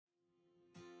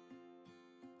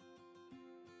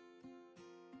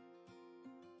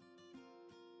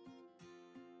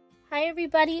Hi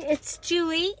everybody, it's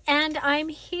Julie and I'm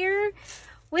here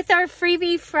with our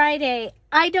freebie Friday.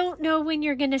 I don't know when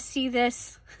you're going to see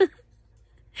this,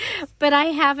 but I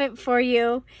have it for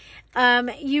you.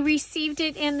 You received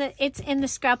it it's in the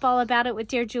Scrap All About It with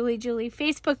dearJulieJulie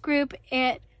Facebook group.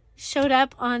 It showed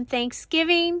up on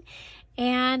Thanksgiving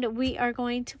and we are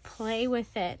going to play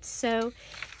with it. So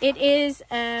it is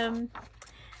a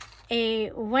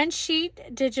one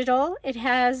sheet digital. It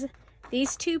has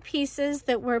these two pieces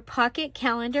that were pocket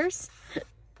calendars,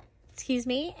 excuse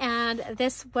me, and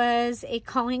this was a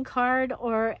calling card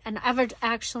or an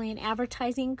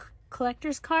advertising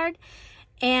collector's card,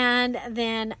 and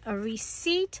then a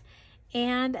receipt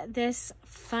and this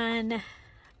fun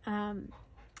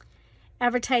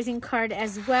advertising card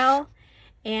as well,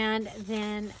 and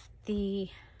then the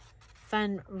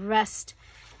fun rust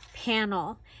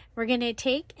panel. We're going to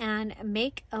take and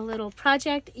make a little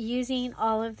project using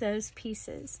all of those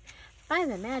pieces. By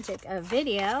the magic of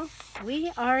video,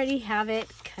 we already have it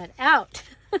cut out.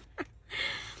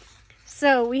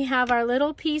 So we have our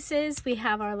little pieces, we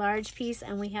have our large piece,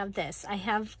 and we have this. I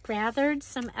have gathered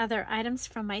some other items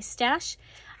from my stash.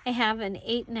 I have an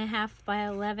 8.5 by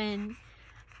 11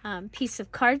 piece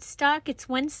of cardstock. It's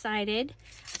one-sided.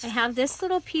 I have this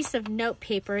little piece of note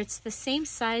paper. It's the same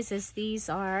size as these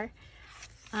are.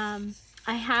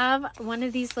 I have one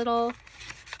of these little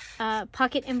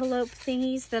pocket envelope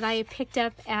thingies that I picked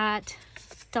up at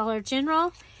Dollar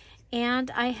General,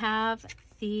 and I have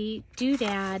the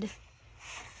doodad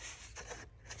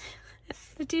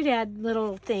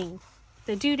little thing,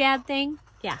 the doodad thing.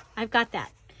 Yeah, I've got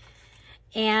that.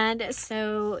 And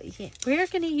so yeah, we're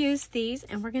going to use these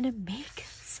and we're going to make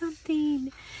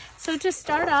something. So to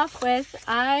start off with,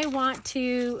 I want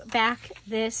to back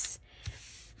this.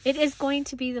 It is going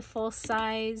to be the full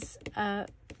size of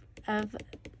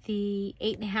the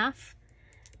 8.5,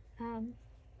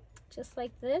 just like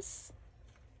this.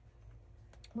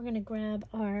 We're going to grab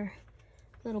our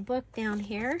little book down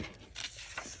here,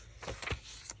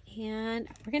 and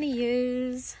we're going to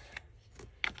use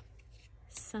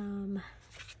some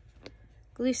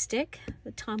glue stick,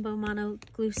 the Tombow Mono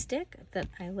glue stick that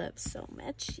I love so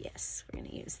much. Yes, we're going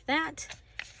to use that,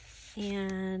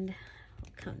 and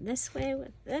come this way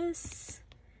with this,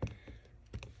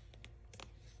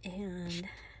 and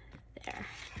there.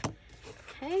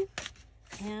 Okay,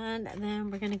 and then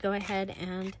we're going to go ahead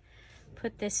and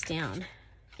put this down.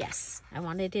 Yes, I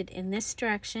wanted it in this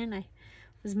direction. I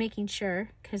was making sure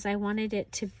because I wanted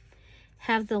it to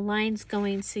have the lines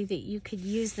going so that you could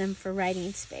use them for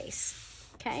writing space.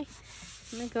 Okay,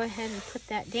 I'm going to go ahead and put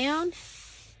that down,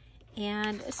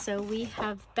 and so we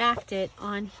have backed it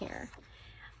on here.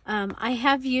 I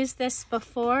have used this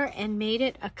before and made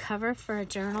it a cover for a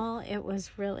journal. It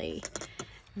was really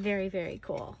very, very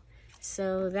cool.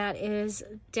 So that is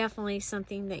definitely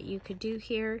something that you could do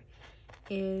here,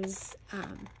 is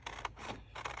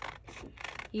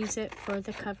use it for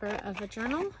the cover of a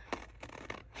journal.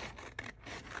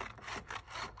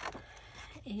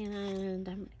 And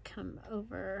I'm going to come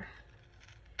over.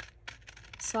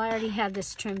 So I already had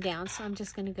this trimmed down, so I'm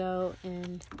just going to go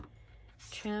and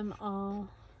trim all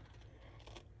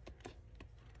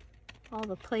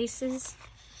the places.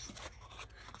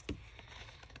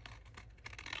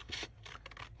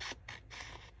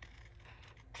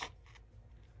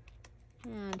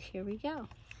 And here we go.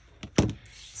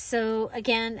 So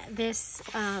again, this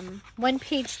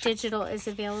one-page digital is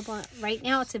available right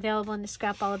now. It's available in the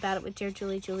Scrap All About It with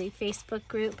dearJulieJulie Facebook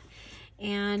group.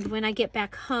 And when I get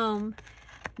back home,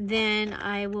 then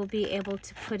I will be able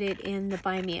to put it in the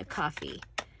Buy Me a Coffee.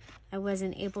 I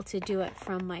wasn't able to do it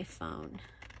from my phone.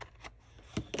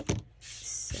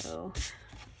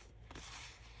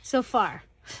 So far,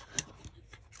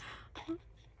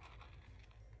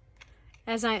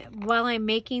 while I'm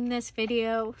making this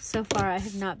video, so far I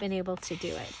have not been able to do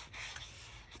it.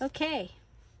 Okay,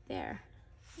 there,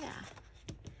 yeah.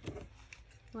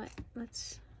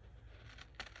 Let's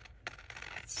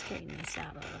straighten this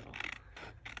out a little.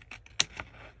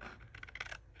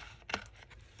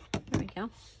 There we go.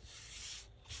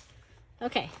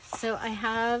 Okay, so I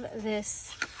have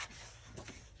this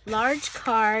large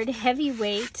card,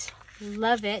 heavyweight,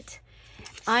 love it.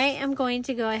 I am going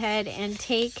to go ahead and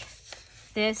take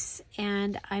this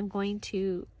and I'm going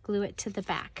to glue it to the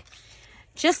back.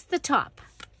 Just the top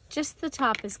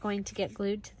is going to get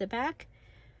glued to the back.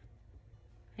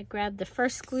 I grabbed the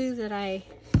first glue that I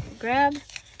grabbed.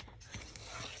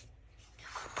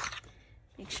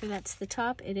 Make sure that's the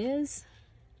top. It is.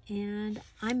 And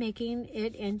I'm making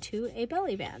it into a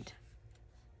belly band.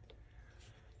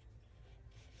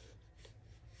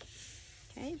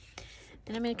 Okay,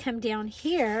 then I'm going to come down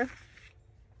here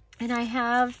And I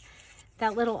have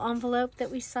that little envelope that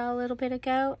we saw a little bit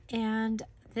ago, and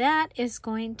that is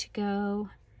going to go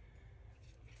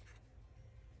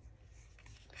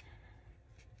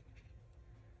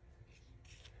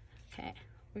okay.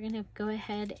 We're going to go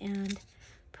ahead and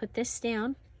put this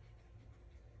down.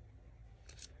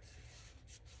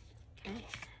 Okay.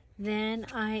 Then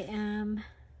I am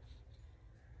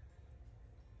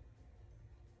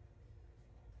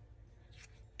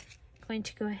going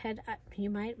to go ahead. You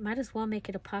might as well make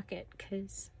it a pocket,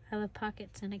 because I love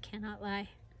pockets and I cannot lie.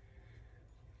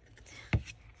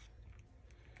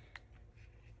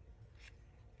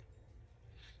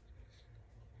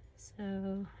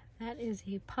 So that is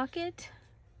a pocket.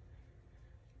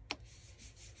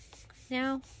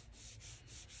 Now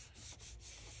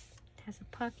it has a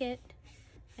pocket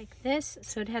like this.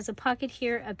 So it has a pocket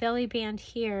here, a belly band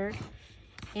here,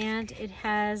 and it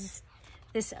has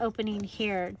this opening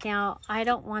here. Now I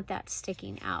don't want that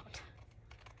sticking out,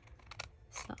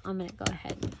 so I'm going to go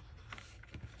ahead and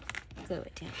glue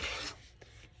it down.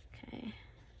 Okay,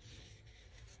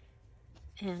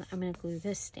 and I'm going to glue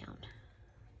this down.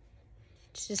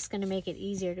 It's just going to make it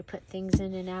easier to put things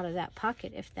in and out of that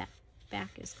pocket if that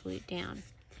back is glued down.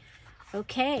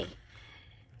 Okay,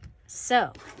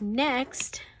 so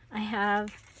next I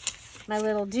have my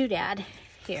little doodad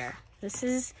here. This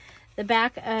is the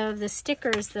back of the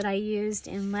stickers that I used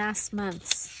in last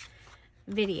month's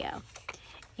video.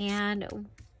 And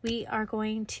we are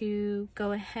going to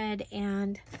go ahead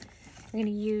and we're going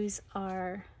to use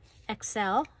our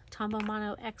XL, Tombow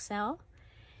Mono XL.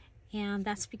 And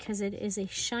that's because it is a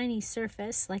shiny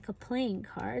surface like a playing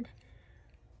card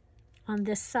on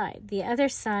this side. The other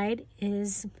side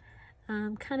is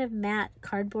kind of matte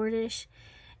cardboardish.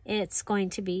 It's going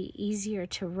to be easier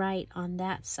to write on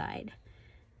that side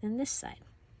than this side.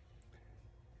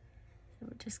 So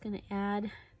we're just going to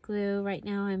add glue. Right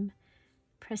now I'm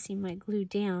pressing my glue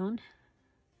down.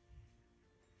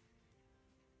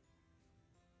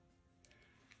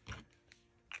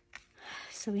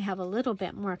 So we have a little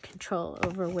bit more control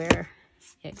over where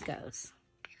it goes.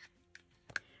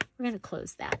 We're going to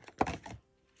close that.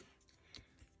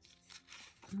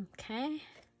 Okay. I'm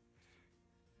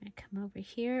going to come over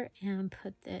here and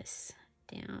put this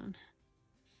down.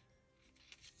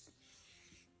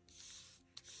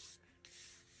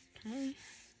 Okay.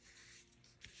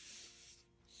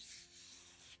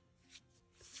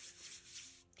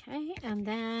 Okay, and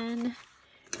then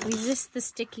resist the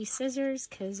sticky scissors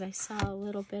because I saw a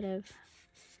little bit of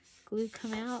glue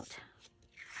come out.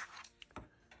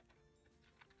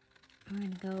 I'm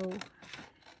going to go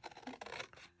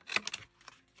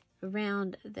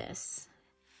around this.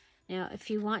 Now, if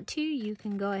you want to, you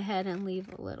can go ahead and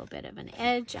leave a little bit of an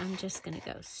edge. I'm just going to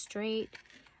go straight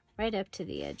right up to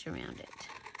the edge around it.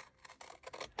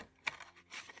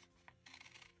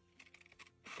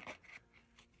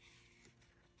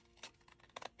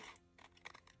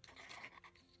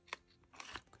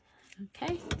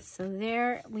 Okay, so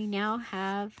there we now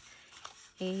have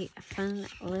a fun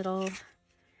little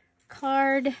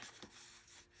card.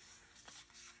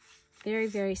 Very,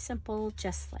 very simple,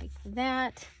 just like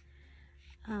that.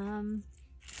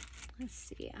 Let's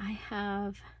see, I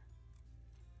have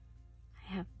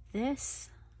this.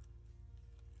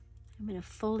 I'm going to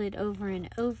fold it over and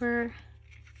over.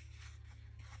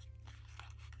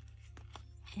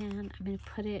 And I'm going to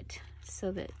put it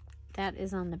so that that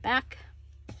is on the back.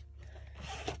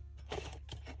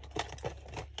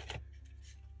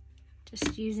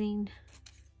 Just using,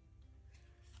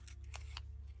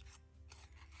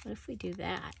 what if we do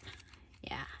that?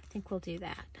 Yeah, I think we'll do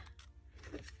that.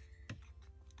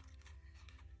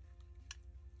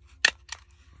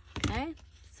 Okay,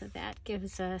 so that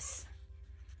gives us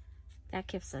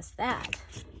that.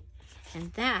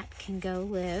 And that can go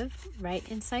live right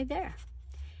inside there.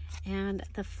 And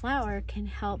the flower can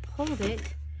help hold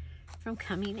it from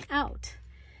coming out.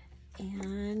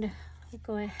 And we'll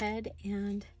go ahead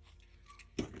and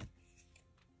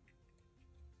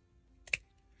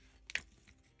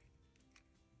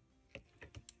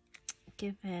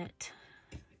give it,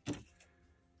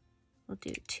 we'll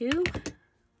do two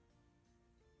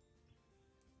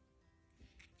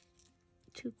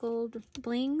gold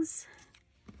blings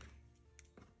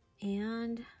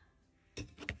and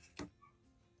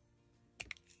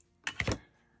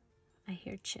I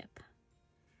hear chip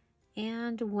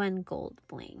and one gold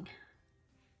bling.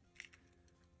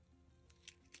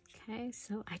 Okay,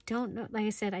 so I don't know, like I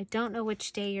said, I don't know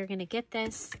which day you're going to get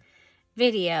this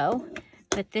video,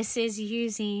 but this is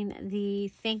using the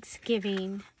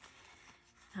Thanksgiving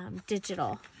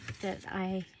digital that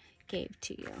I gave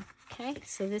to you. Okay,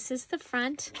 so this is the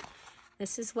front.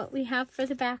 this is what we have for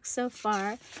the back so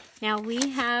far. Now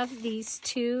we have these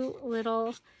two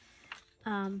little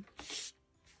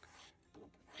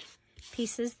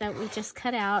pieces that we just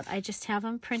cut out. I just have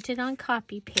them printed on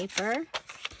copy paper.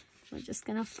 We're just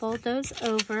going to fold those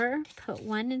over, put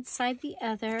one inside the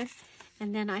other,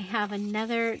 and then I have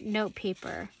another note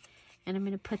paper, and I'm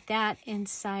going to put that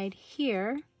inside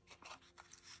here.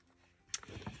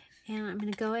 And I'm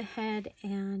going to go ahead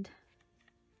and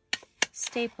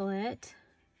staple it.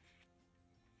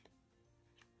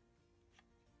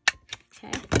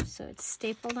 Okay, so it's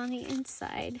stapled on the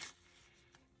inside.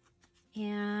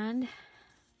 And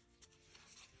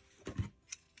I'm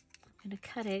going to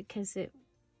cut it because it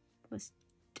was,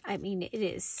 I mean, it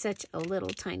is such a little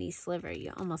tiny sliver.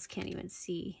 You almost can't even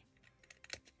see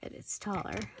that it's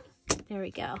taller. There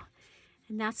we go.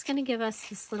 And that's going to give us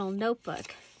this little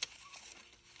notebook.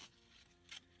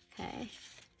 Okay,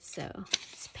 so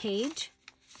it's page,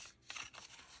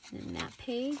 and then that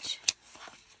page,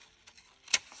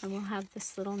 and we'll have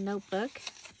this little notebook.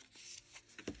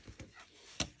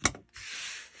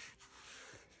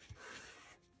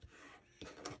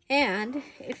 And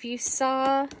if you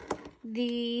saw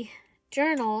the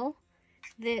journal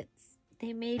that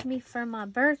they made me for my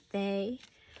birthday,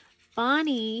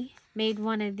 Bonnie made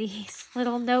one of these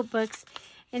little notebooks,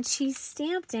 and she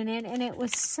stamped in it, and it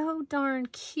was so darn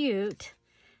cute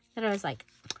that I was like,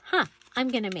 huh, I'm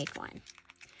going to make one.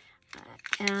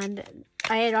 And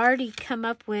I had already come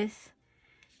up with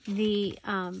the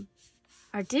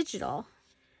our digital.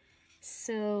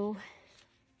 So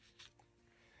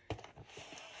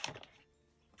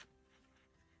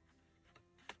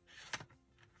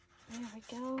there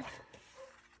we go.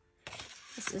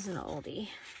 This is an oldie.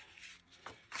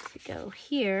 If we go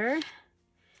here,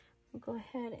 we'll go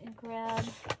ahead and grab,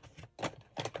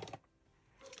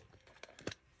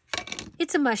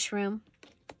 it's a mushroom,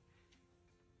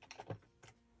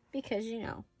 because, you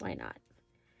know, why not?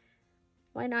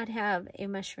 Why not have a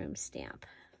mushroom stamp?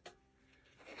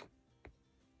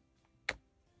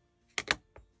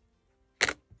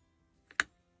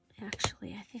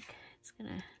 Actually, I think it's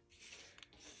gonna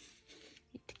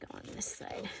need to go on this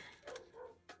side.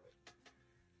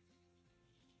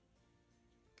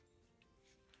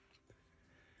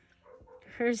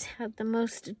 Hers had the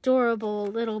most adorable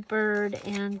little bird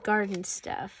and garden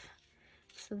stuff.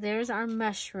 So there's our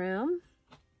mushroom.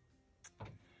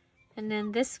 And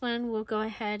then this one, we'll go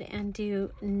ahead and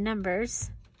do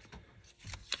numbers.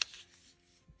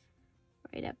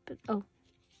 Right up, oh,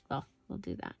 well, we'll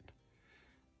do that.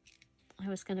 I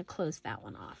was gonna close that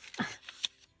one off.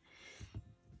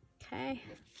 Okay,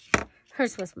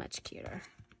 hers was much cuter.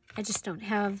 I just don't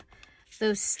have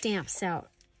those stamps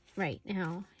out right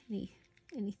now.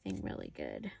 Anything really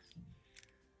good.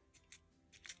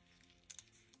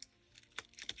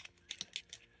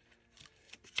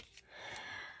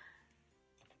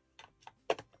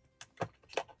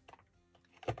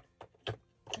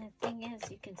 And the thing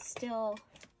is, you can still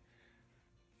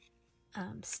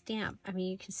stamp. I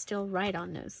mean, you can still write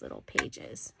on those little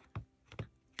pages.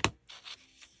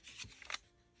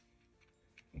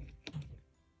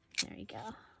 There you go.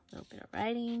 A little bit of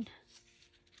writing.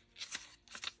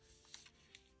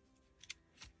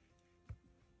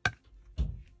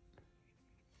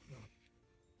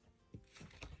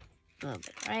 A little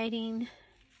bit of writing.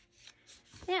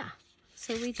 Yeah,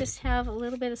 so we just have a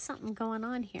little bit of something going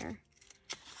on here.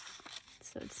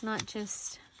 So it's not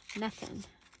just nothing.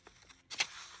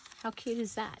 How cute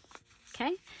is that?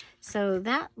 Okay, so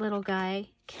that little guy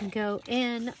can go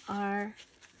in our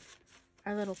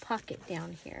little pocket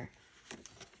down here.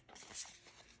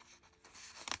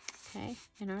 Okay,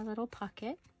 in our little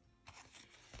pocket.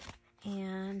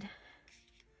 And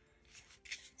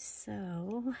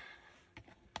so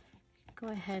go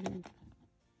ahead and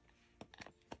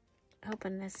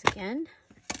open this again.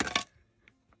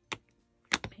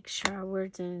 Make sure our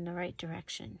words are in the right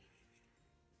direction.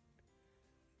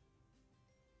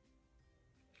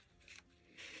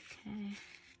 Okay.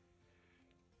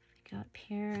 We go up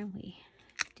here and we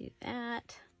do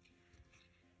that.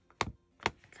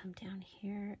 Come down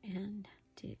here and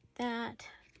do that.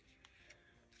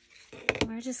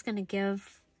 We're just going to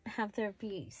have there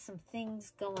be some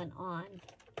things going on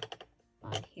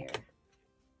here.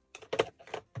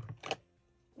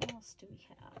 What else do we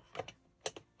have?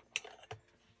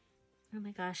 Oh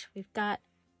my gosh, we've got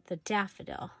the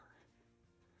daffodil.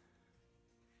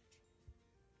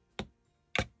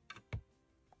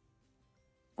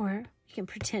 Or we can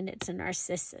pretend it's a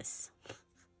narcissus.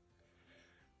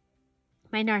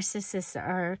 My narcissus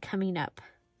are coming up.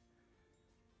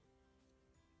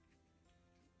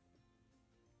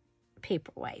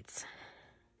 Paper whites.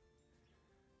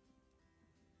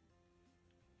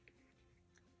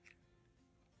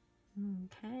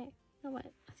 Okay, you know what?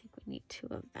 I think we need 2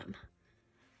 of them.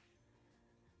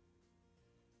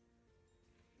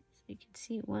 So you can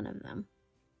see one of them.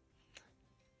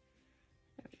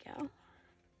 There we go.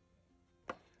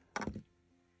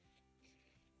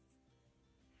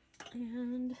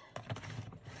 And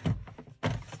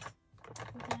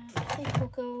I think we'll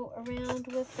go around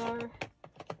with our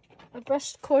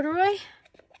brushed corduroy.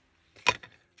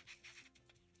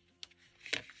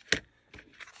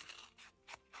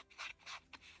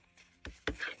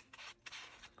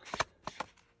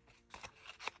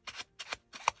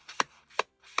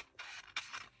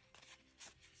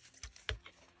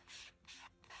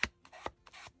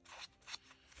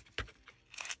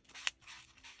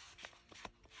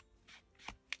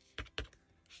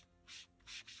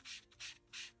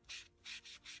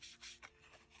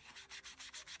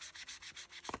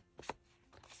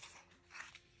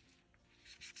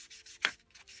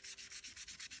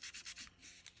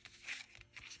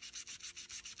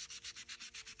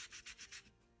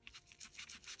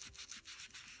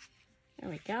 There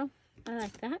we go. I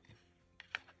like that.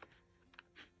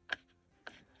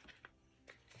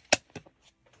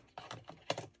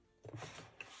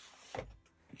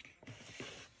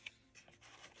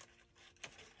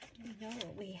 You know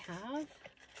what we have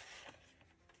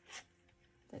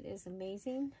that is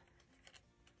amazing?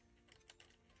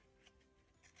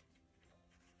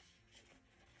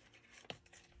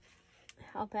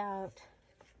 How about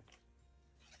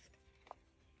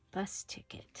bus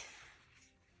ticket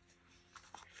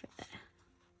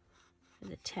for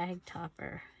the tag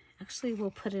topper? Actually,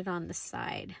 we'll put it on the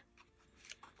side.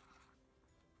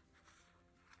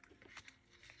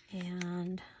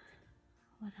 And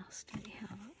what else do we have?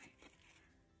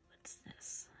 What's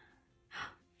this?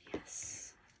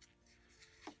 Yes.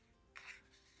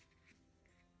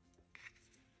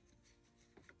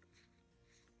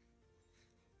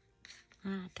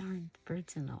 Ah, darn, the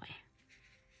bird's in the way.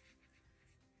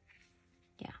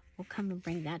 Yeah, we'll come and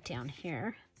bring that down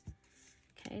here.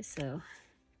 Okay, so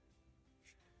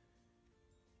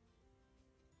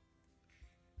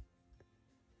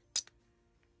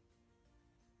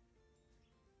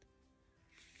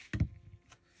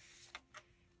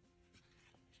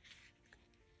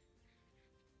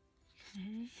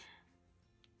okay,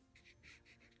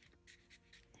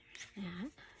 there's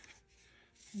that.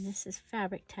 And this is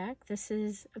fabric tack. This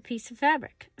is a piece of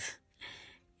fabric.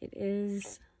 It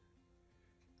is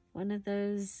one of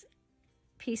those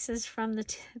pieces from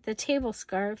the table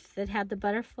scarf that had the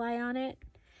butterfly on it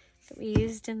that we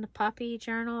used in the Poppy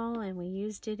journal, and we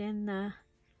used it in a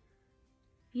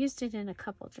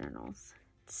couple journals.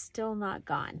 It's still not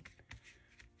gone.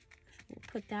 We'll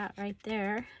put that right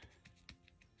there.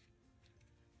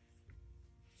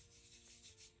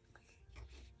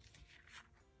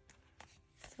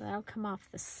 So that'll come off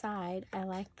the side. I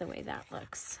like the way that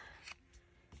looks.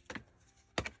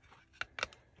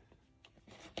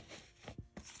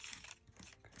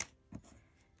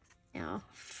 Now,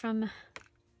 I'm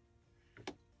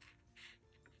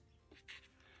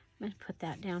going to put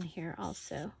that down here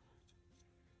also.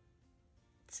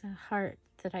 It's a heart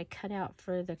that I cut out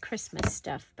for the Christmas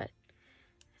stuff, but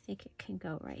I think it can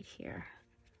go right here.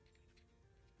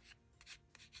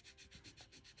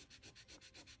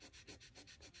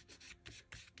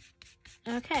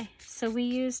 Okay, so we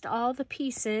used all the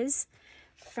pieces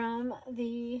from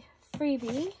the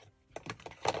freebie,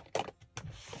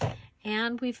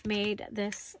 and we've made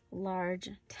this large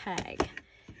tag.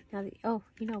 Now, oh,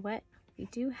 you know what? We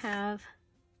have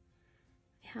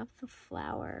the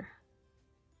flower.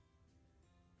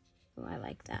 Oh, I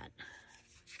like that.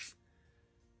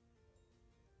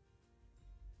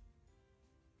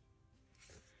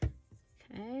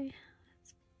 Okay,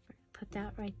 let's put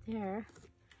that right there.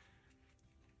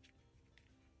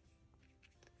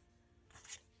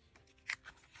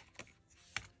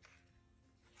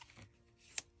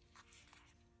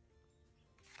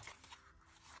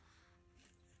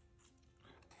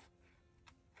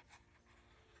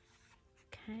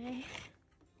 Okay.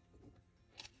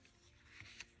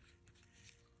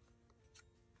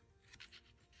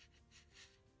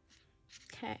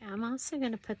 Okay, I'm also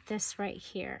going to put this right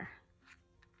here.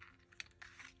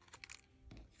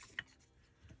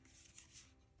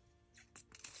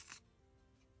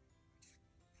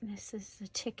 This is the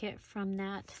ticket from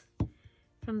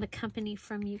the company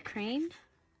from Ukraine.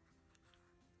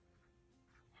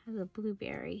 Has a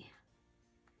blueberry.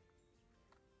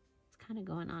 It's kind of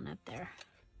going on up there.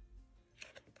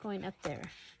 Going up there,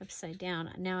 upside down.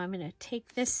 Now I'm going to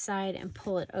take this side and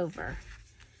pull it over.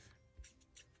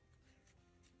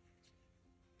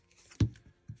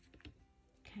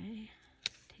 Okay,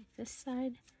 take this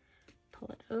side, pull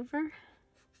it over.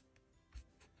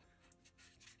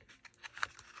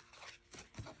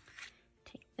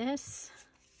 Take this,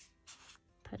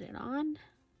 put it on.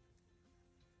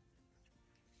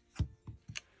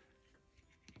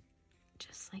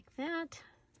 Just like that.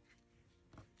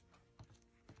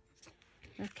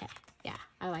 Okay, yeah,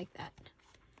 I like that.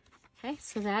 Okay,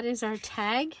 so that is our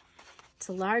tag. It's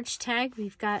a large tag.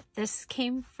 We've got, this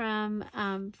came from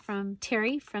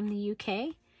Terry from the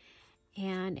UK,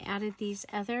 and added these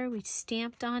other. We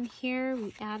stamped on here.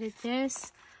 We added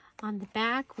this on the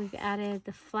back. We've added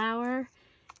the flower.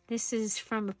 This is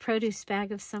from a produce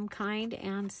bag of some kind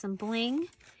and some bling.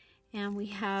 And we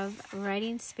have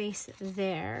writing space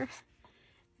there.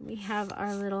 We have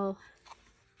our little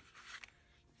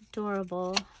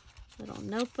adorable little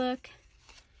notebook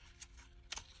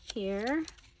here.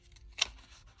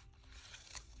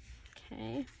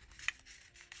 Okay.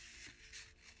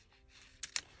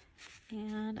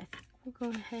 And I think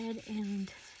we'll go ahead and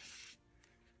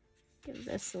give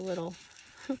this a little,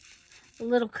 a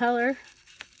little color.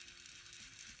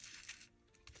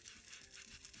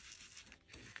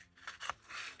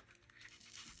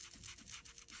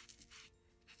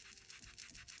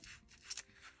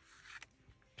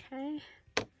 Okay.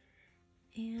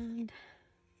 And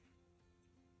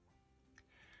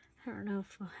I don't know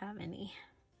if we'll have any.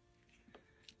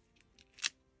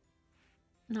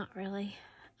 Not really.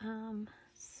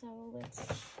 So let's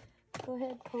go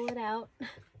ahead and pull it out.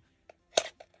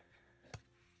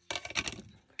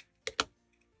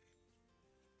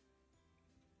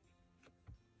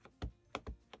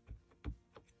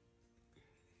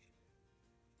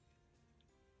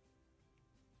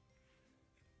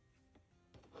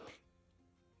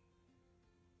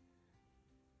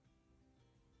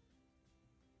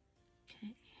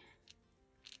 Okay.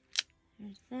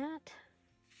 There's that.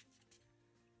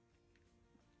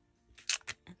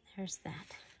 There's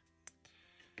that.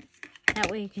 That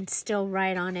way you can still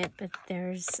write on it, but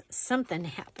there's something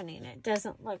happening. It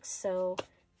doesn't look so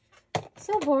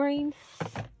boring.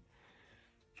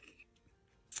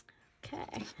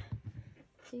 Okay.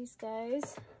 These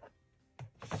guys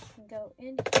can go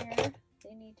in here.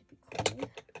 They need to be clean.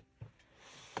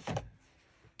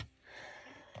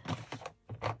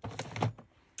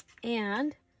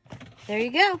 And there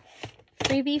you go.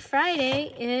 Freebie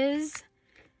Friday is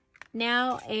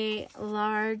now a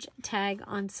large tag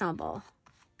ensemble.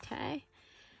 Okay,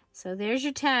 so there's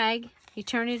your tag. You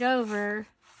turn it over.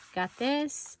 You've got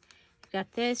this, you've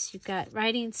got this, you've got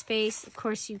writing space. Of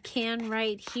course, you can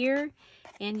write here,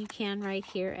 and you can write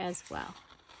here as well.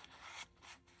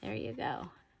 There you go.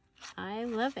 I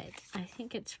love it. I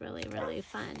think it's really, really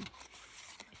fun.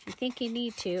 If you think you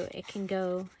need to, it can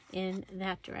go in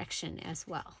that direction as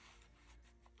well.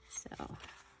 So,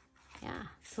 yeah,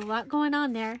 it's a lot going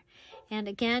on there. And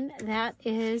again, that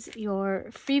is your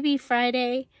Freebie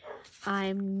Friday.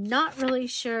 I'm not really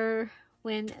sure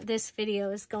when this video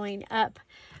is going up,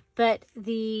 but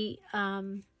the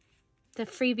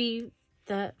freebie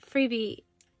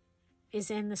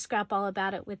is in the Scrap All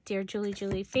About It with Dear Julie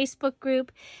Julie Facebook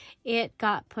group. It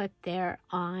got put there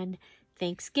on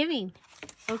Thanksgiving.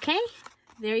 Okay,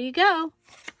 there you go.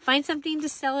 Find something to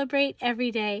celebrate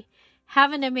every day.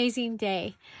 Have an amazing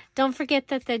day. Don't forget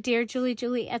that the Dear Julie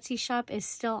Julie Etsy shop is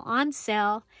still on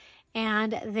sale,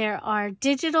 and there are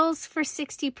digitals for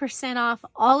 60% off,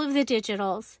 all of the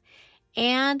digitals,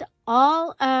 and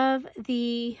all of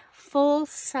the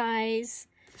full-size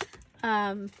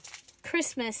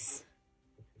Christmas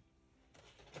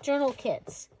journal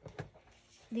kits.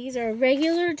 These are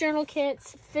regular journal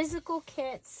kits. Physical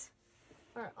kits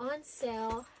are on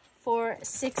sale for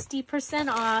 60%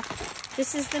 off.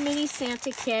 This is the mini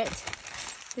Santa kit.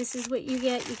 This is what you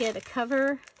get. You get a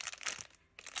cover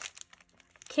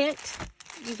kit.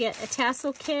 You get a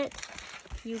tassel kit.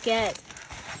 You get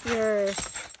your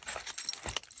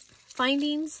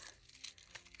findings.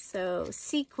 So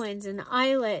sequins and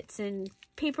eyelets and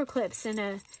paper clips and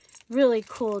a really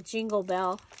cool jingle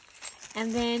bell.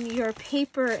 And then your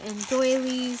paper and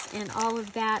doilies and all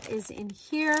of that is in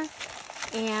here.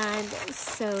 And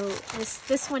so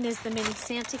this one is the mini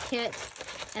Santa kit,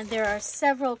 and there are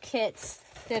several kits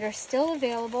that are still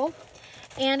available.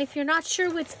 And if you're not sure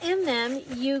what's in them,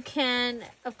 you can,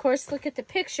 of course, look at the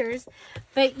pictures,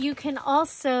 but you can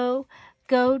also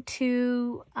go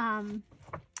to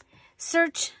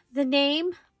search the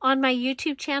name on my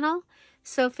YouTube channel.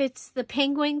 So if it's the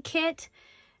penguin kit,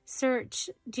 search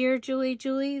Dear Julie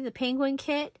Julie, the penguin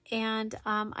kit, and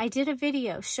I did a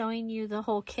video showing you the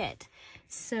whole kit.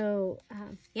 So,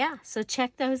 yeah, so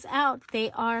check those out.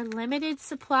 They are limited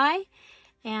supply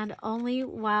and only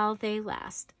while they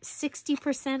last.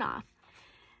 60% off.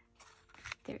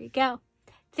 There you go.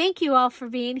 Thank you all for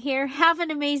being here. Have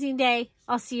an amazing day.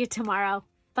 I'll see you tomorrow.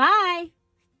 Bye.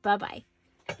 Bye-bye.